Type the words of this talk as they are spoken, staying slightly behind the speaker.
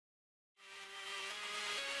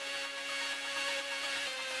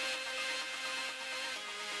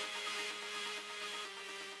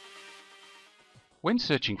When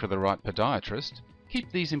searching for the right podiatrist,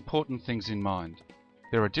 keep these important things in mind.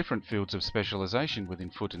 There are different fields of specialisation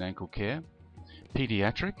within foot and ankle care: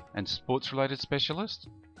 pediatric and sports-related specialist,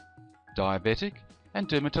 diabetic and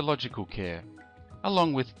dermatological care,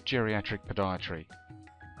 along with geriatric podiatry.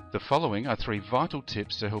 The following are 3 vital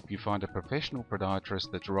tips to help you find a professional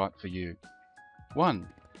podiatrist that's right for you. 1.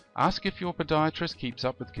 Ask if your podiatrist keeps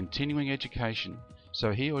up with continuing education,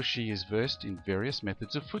 so he or she is versed in various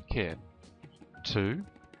methods of foot care. 2.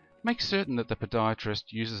 Make certain that the podiatrist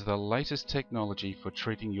uses the latest technology for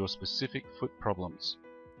treating your specific foot problems.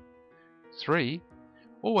 3.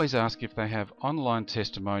 Always ask if they have online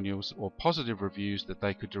testimonials or positive reviews that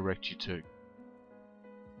they could direct you to.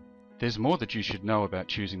 There's more that you should know about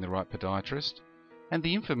choosing the right podiatrist, and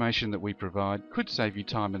the information that we provide could save you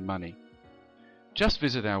time and money. Just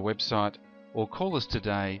visit our website or call us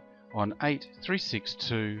today on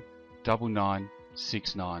 8362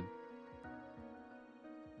 9969.